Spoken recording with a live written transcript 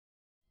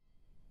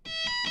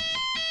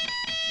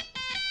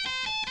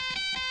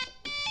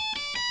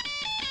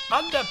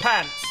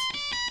Underpants.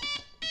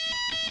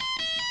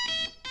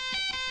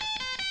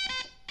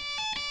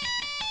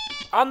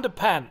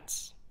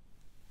 Underpants.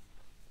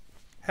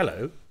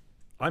 Hello,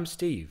 I'm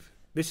Steve.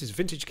 This is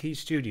Vintage Key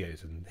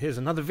Studios, and here's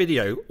another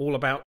video all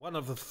about one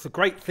of the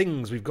great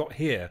things we've got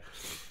here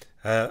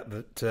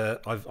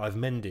that I've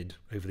mended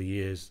over the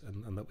years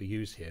and that we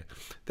use here.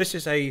 This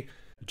is a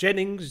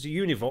Jennings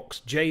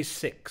Univox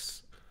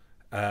J6,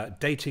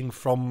 dating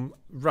from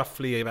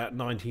roughly about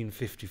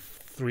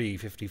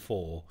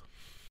 1953-54.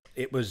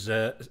 It was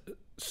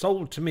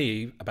sold to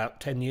me about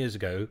 10 years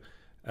ago,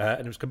 and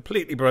it was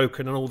completely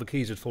broken and all the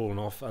keys had fallen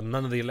off and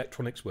none of the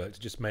electronics worked.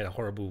 It just made a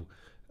horrible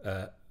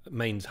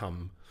mains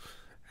hum.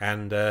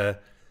 And I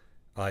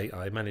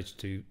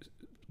managed to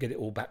get it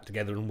all back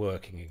together and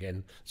working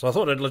again. So I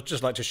thought I'd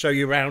just like to show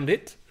you around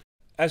it.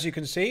 As you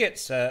can see,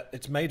 it's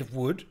made of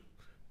wood.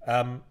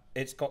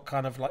 It's got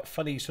kind of like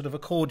funny sort of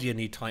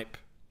accordion-y type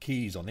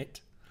keys on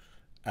it.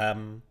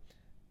 And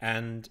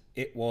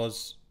it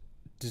was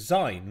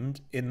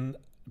designed in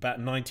about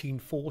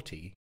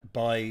 1940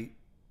 by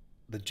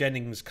the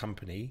Jennings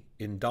Company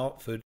in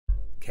Dartford,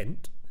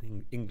 Kent,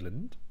 in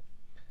England.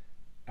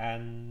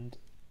 And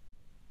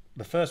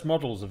the first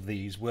models of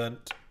these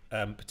weren't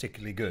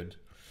particularly good,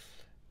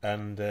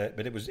 and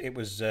but it was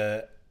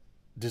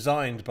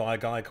designed by a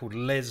guy called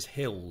Les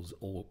Hills,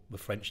 or the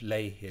French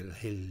Les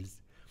Hills,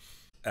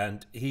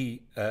 and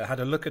he had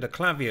a look at a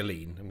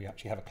clavioline, and we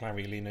actually have a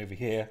clavioline over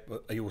here.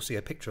 You will see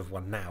a picture of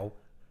one now,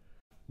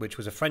 which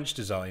was a French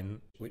design,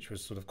 which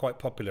was sort of quite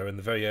popular in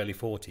the very early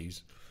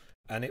 40s,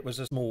 and it was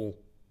a small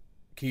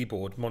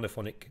keyboard,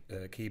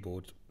 monophonic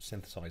keyboard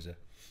synthesizer.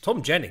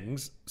 Tom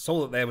Jennings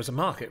saw that there was a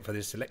market for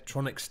this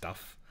electronic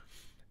stuff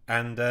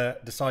and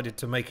decided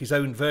to make his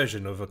own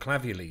version of a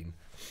clavioline.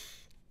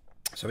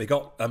 So he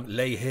got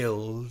Les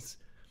Hills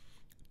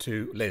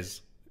to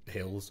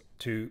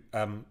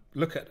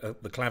look at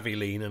the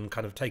clavioline and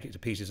kind of take it to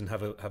pieces and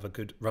have a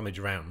good rummage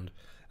around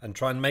and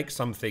try and make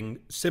something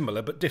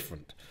similar but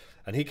different.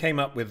 And he came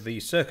up with the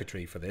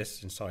circuitry for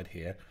this inside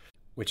here,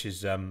 which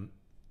is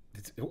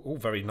it's all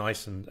very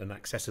nice and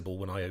accessible.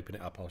 When I open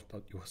it up,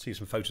 you'll see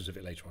some photos of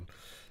it later on.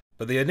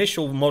 But the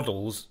initial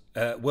models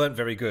weren't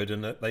very good,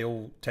 and they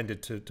all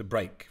tended to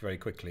break very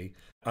quickly.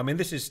 I mean,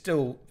 this is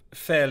still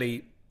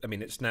fairly, I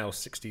mean, it's now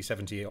 60,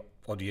 70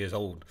 odd years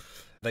old.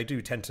 They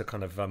do tend to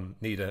kind of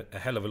need a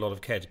hell of a lot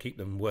of care to keep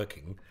them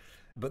working.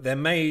 But they're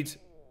made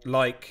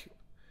like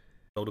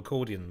old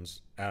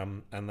accordions,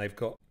 and they've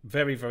got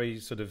very, very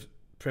sort of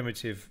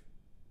primitive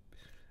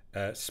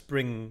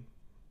spring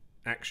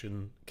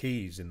action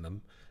keys in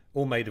them,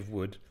 all made of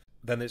wood.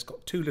 Then it's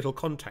got two little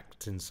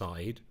contacts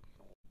inside.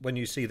 When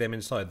you see them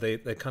inside,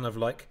 they're kind of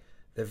like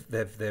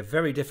they're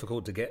very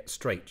difficult to get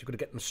straight. You've got to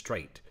get them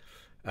straight.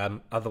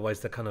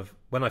 Otherwise, they're kind of,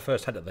 when I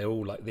first had it, they're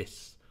all like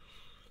this,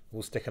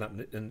 all sticking up.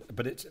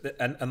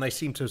 And they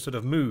seem to sort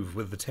of move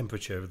with the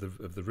temperature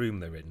of the room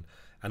they're in,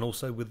 and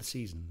also with the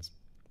seasons.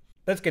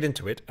 Let's get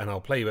into it, and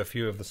I'll play you a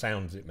few of the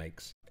sounds it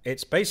makes.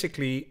 It's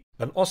basically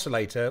an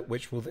oscillator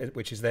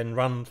which is then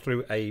run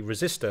through a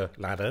resistor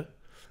ladder,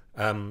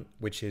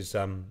 which is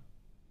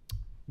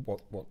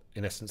what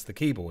in essence the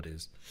keyboard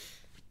is.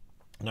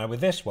 Now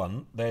with this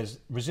one, there's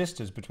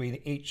resistors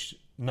between each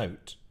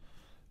note,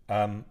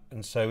 and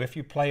so if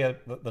you play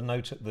the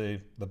note at the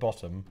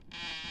bottom,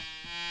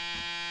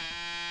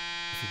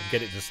 if you can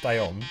get it to stay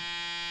on,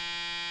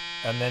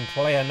 and then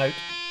play a note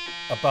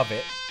above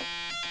it,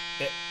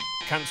 it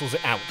cancels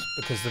it out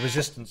because the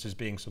resistance is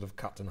being sort of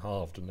cut and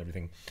halved and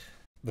everything.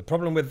 The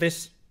problem with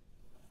this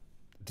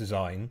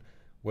design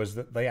was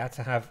that they had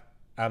to have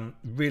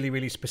really,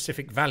 really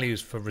specific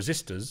values for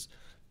resistors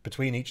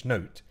between each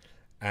note,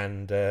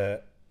 and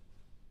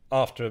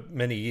after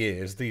many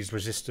years these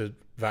resistor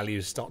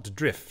values start to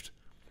drift.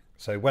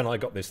 So when I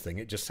got this thing,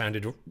 it just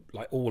sounded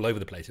like all over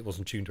the place. It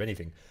wasn't tuned to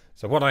anything.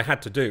 So what I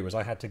had to do was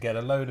I had to get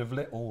a load of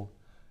little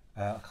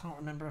I can't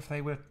remember if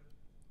they were,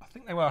 I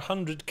think they were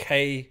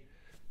 100k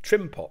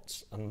trim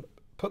pots, and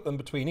put them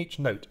between each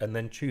note and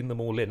then tune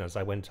them all in as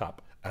I went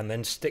up, and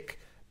then stick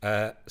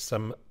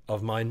some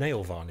of my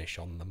nail varnish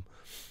on them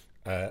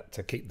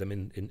to keep them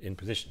in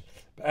position.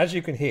 But as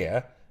you can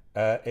hear,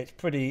 it's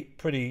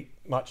pretty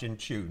much in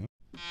tune.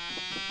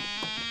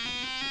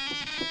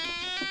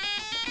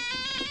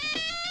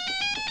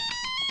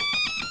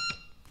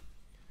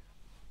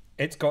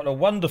 It's got a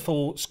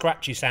wonderful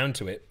scratchy sound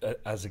to it,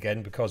 as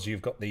again, because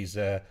you've got these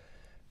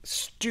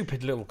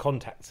stupid little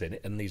contacts in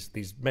it, and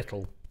these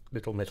little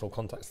metal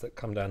contacts that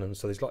come down, and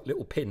so there's like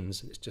little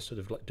pins, and it's just sort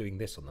of like doing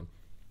this on them.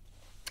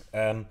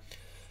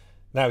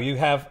 Now you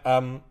have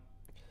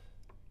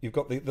you've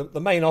got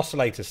the main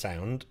oscillator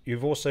sound.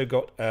 You've also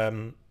got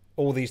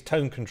all these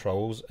tone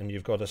controls, and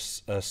you've got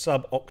a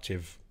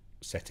sub-octave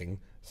setting.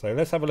 So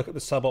let's have a look at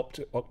the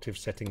sub-octave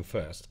setting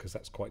first, because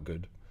that's quite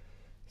good.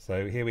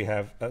 So here we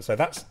have, so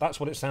that's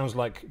what it sounds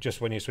like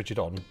just when you switch it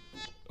on.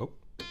 Oh.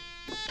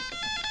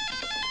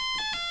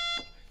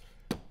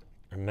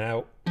 And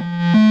now.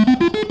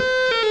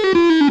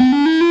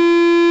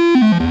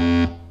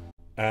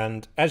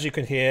 And as you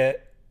can hear,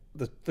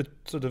 the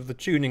sort of the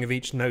tuning of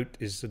each note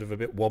is sort of a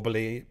bit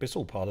wobbly. It's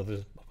all part of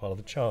the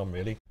charm,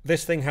 really.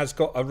 This thing has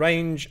got a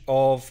range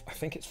of, I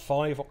think it's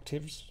 5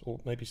 octaves or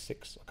maybe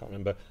 6. I can't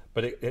remember,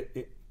 but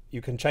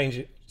you can change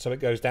it so it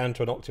goes down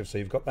to an octave. So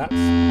you've got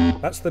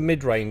that's the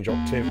mid-range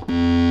octave,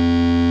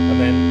 and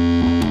then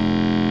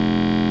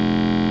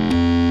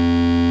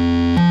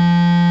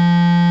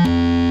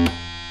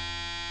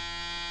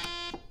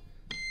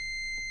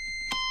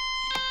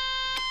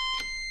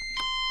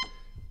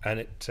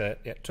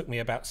it took me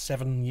about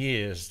 7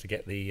 years to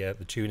get the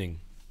tuning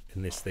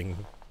in this thing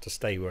to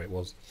stay where it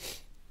was,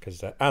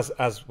 because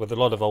as with a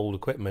lot of old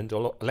equipment,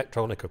 or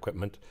electronic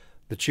equipment,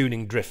 the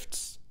tuning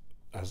drifts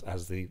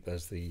as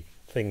the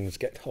things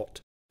get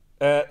hot.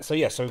 So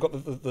yeah, so we've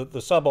got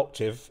the sub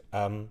octave,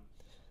 and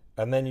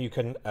then you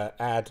can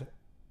add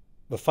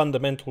the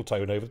fundamental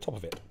tone over the top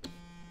of it.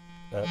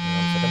 Hang on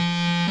a second.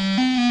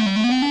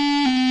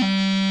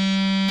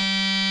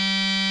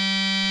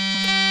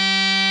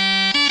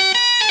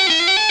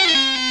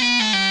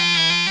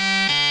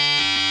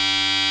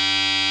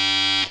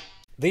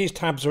 These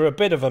tabs are a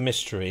bit of a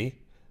mystery,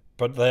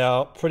 but they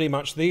are pretty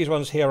much, these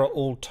ones here are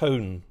all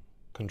tone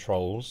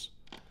controls.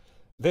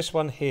 This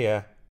one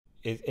here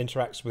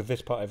interacts with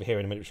this part over here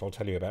in a minute, which I'll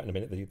tell you about in a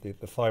minute,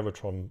 the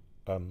Thyrotron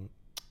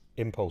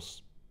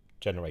impulse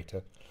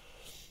generator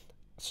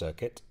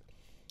circuit.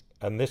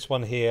 And this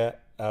one here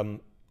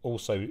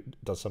also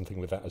does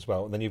something with that as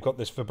well. And then you've got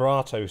this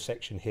vibrato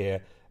section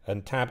here,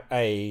 and tab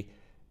A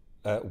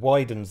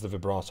widens the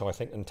vibrato, I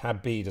think, and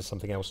tab B does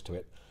something else to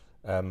it.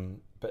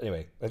 But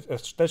anyway,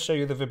 let's show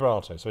you the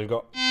vibrato. So we've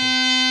got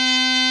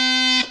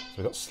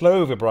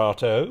slow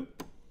vibrato,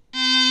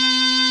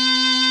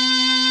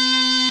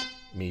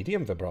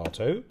 medium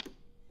vibrato,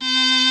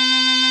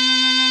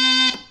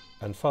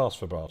 and fast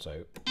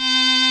vibrato.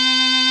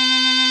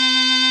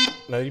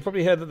 Now, you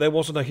probably heard that there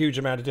wasn't a huge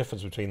amount of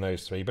difference between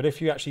those three, but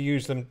if you actually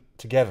use them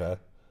together,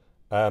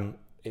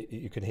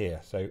 you can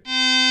hear. So.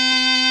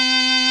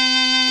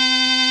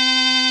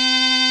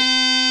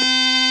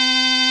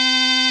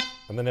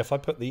 And then if I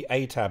put the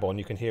A tab on,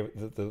 you can hear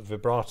the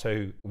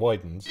vibrato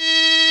widens.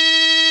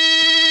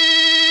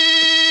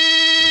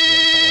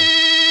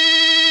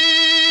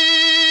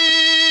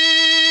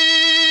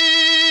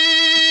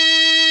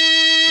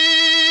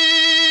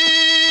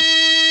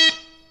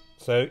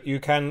 So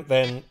you can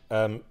then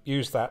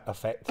use that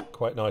effect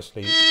quite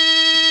nicely.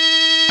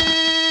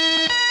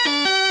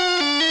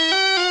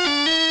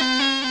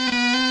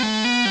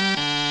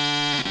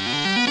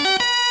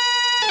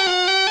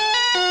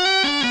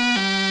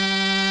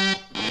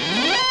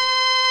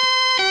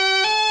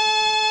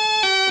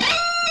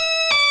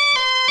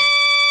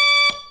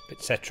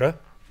 Etc.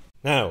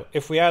 Now,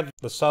 if we add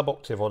the sub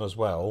octave on as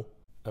well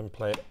and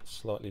play it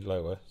slightly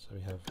lower, so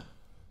we have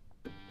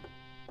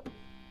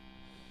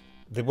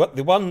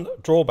the one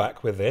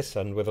drawback with this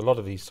and with a lot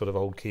of these sort of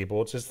old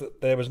keyboards is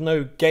that there was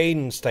no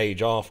gain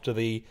stage after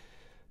the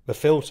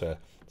filter.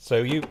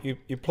 So you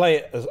play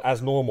it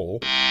as normal,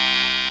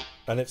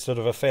 and it's sort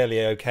of a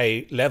fairly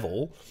okay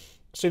level.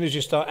 As soon as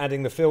you start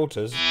adding the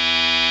filters,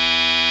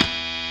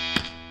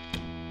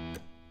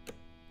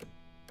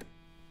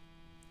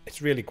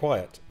 it's really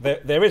quiet.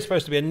 There is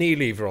supposed to be a knee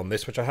lever on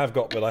this, which I have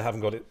got, but I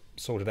haven't got it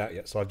sorted out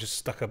yet. So I've just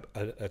stuck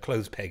a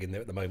clothes peg in there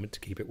at the moment to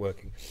keep it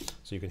working,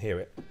 so you can hear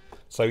it.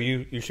 So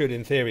you should,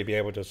 in theory, be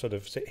able to sort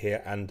of sit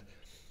here and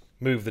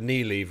move the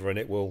knee lever, and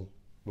it will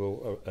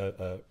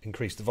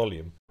increase the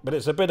volume. But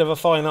it's a bit of a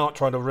fine art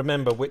trying to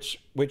remember which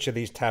of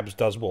these tabs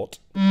does what.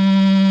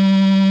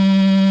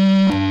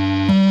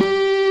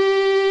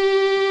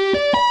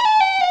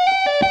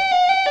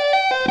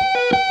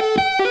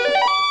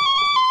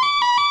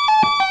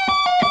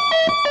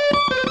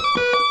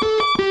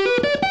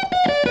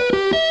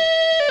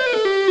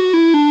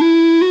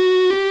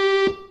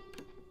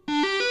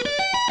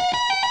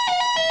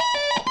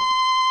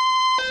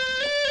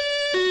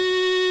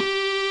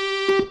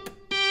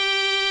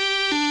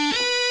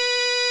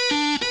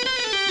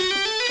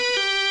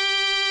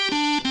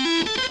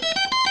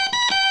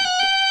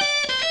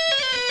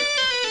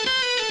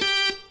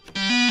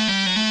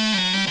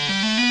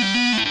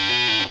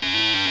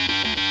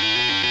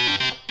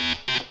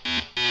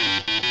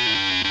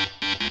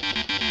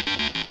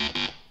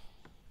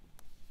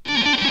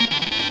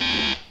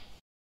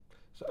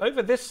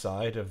 Over this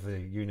side of the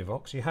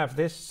Univox, you have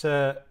this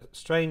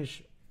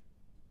strange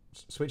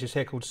switches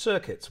here called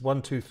circuits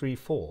 1, 2, 3,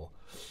 4,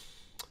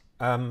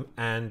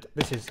 and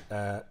this is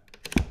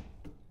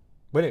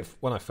when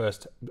I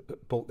first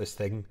bought this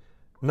thing,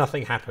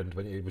 nothing happened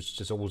when it was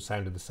just all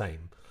sounded the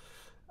same,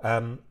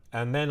 and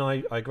then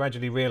I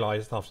gradually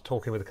realised after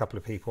talking with a couple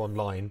of people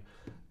online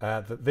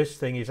that this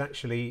thing is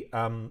actually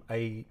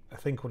a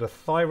thing called a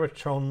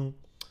Thyrotron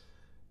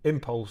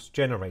impulse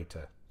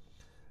generator.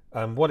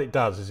 What it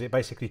does is it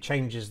basically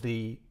changes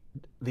the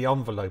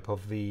envelope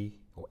of the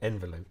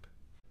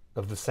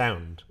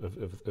sound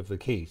of the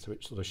key, so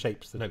it sort of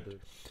shapes the note.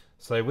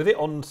 So with it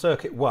on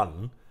circuit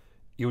 1,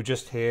 you'll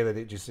just hear that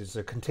it just is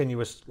a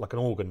continuous, like an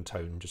organ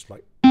tone, just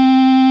like,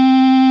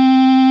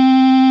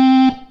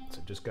 so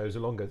it just goes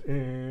along, goes,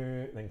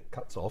 then then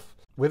cuts off.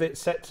 With it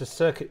set to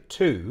circuit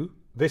 2,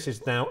 this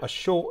is now a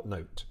short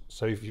note.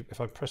 So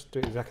if I press do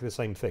exactly the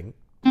same thing,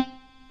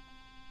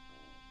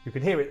 you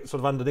can hear it sort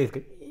of underneath,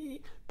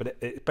 but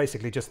it's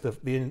basically just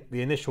the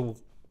initial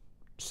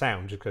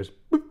sound just goes.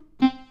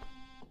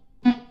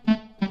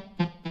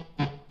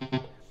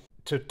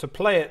 To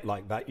play it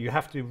like that, you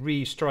have to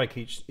re-strike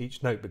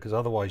each note, because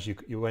otherwise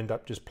you end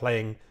up just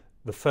playing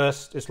the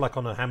first. It's like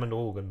on a Hammond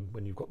organ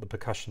when you've got the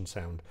percussion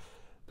sound.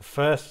 The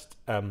first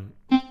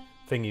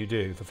thing you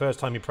do, the first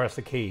time you press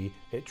the key,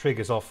 it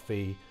triggers off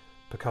the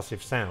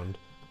percussive sound,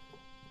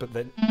 but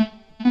then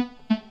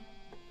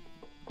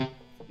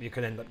you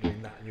can end up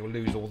doing that and you'll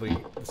lose all the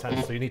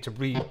sounds. So you need to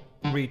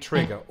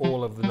re-trigger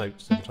all of the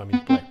notes every time you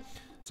play.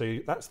 So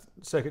that's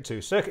circuit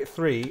 2. Circuit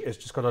 3 has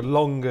just got a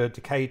longer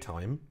decay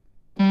time,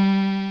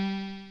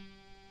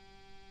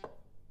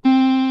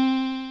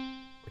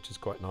 which is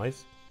quite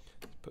nice.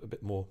 Put a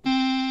bit more.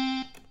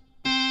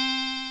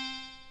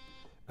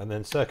 And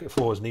then circuit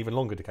 4 is an even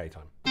longer decay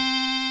time,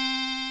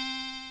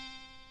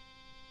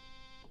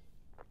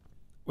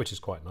 which is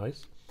quite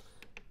nice.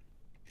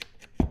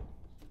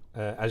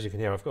 As you can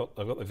hear, I've got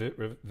the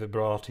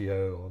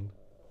vibrato on.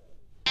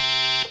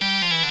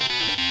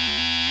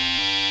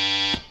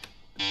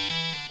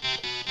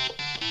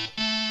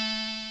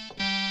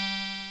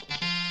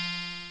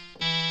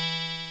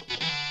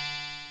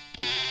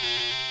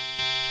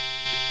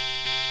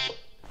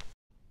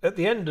 At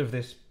the end of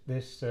this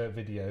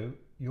video,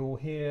 you'll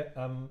hear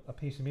a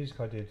piece of music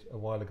I did a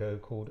while ago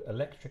called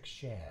Electric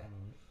Cher,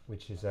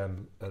 which is a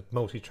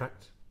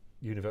multi-tracked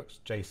Univox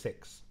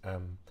J6,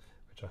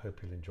 which I hope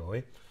you'll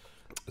enjoy.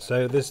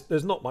 So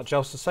there's not much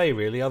else to say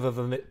really, other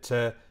than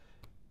that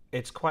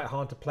it's quite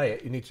hard to play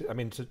it. You need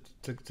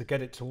to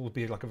get it to all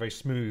be like a very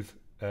smooth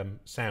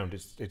sound.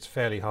 It's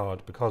fairly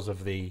hard because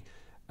of the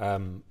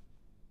kind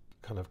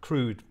of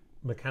crude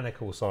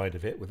mechanical side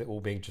of it, with it all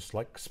being just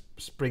like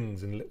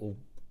springs and little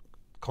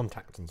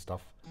contacts and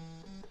stuff,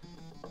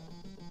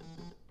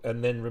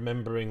 and then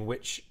remembering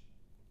which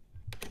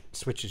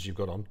switches you've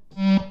got on.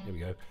 Here we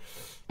go.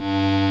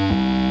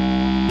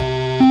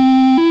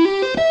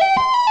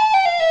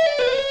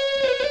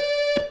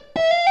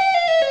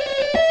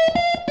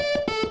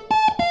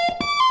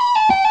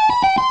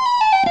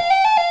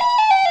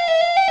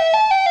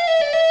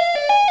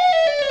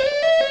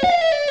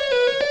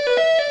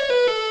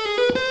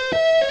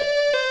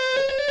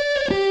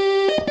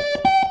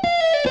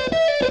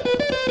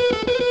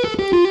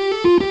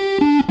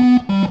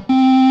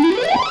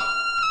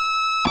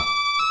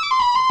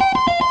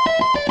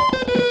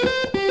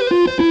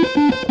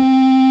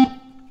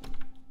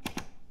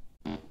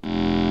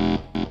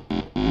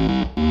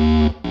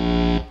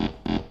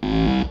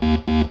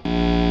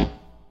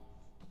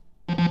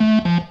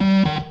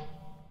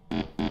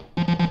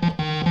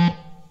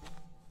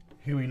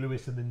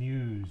 And the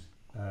News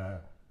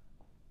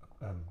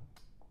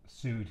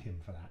sued him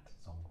for that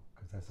song,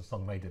 because there's a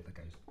song they did that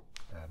goes.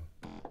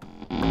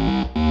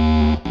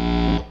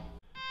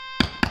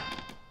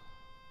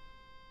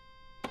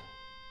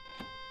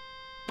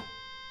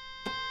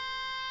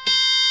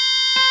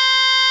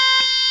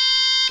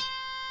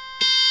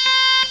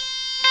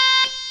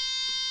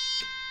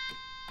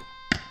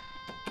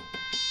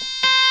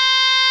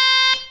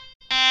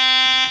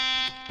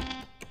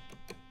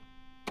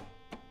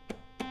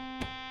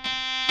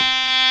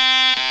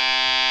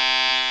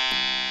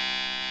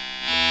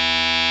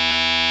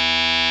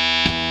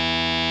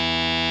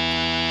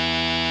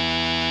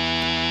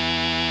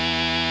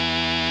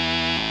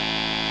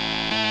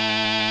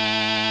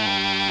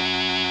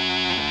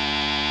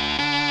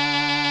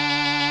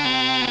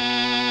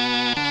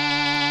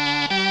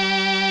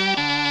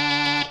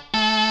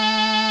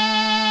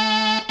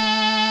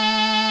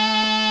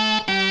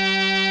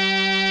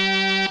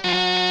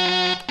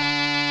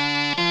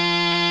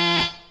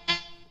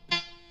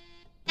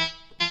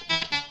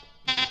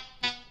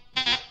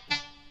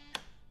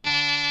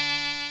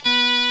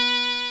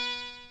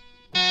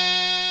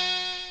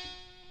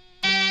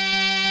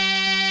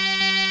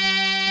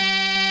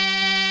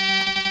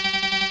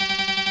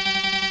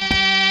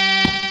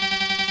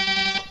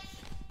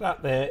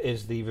 That there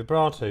is the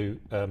vibrato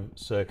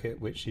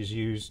circuit, which is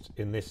used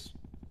in this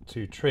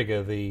to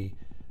trigger the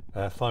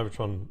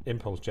Thyratron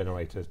impulse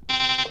generator.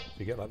 So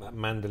you get like that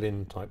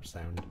mandolin type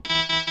sound.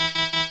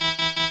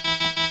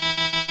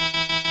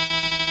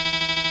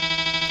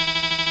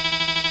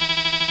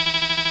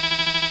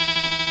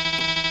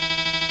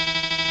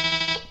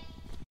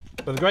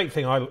 But the great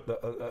thing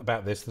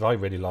about this that I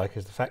really like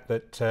is the fact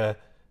that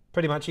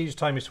pretty much each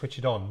time you switch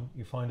it on,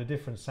 you find a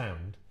different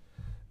sound,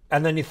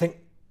 and then you think,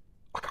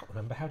 I can't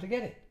remember how to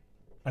get it,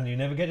 and you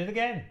never get it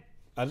again.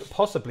 And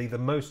possibly the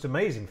most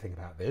amazing thing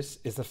about this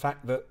is the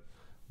fact that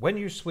when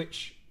you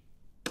switch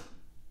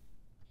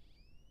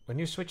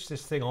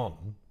this thing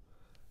on,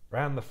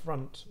 round the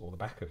front or the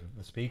back of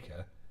the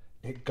speaker,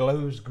 it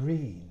glows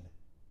green.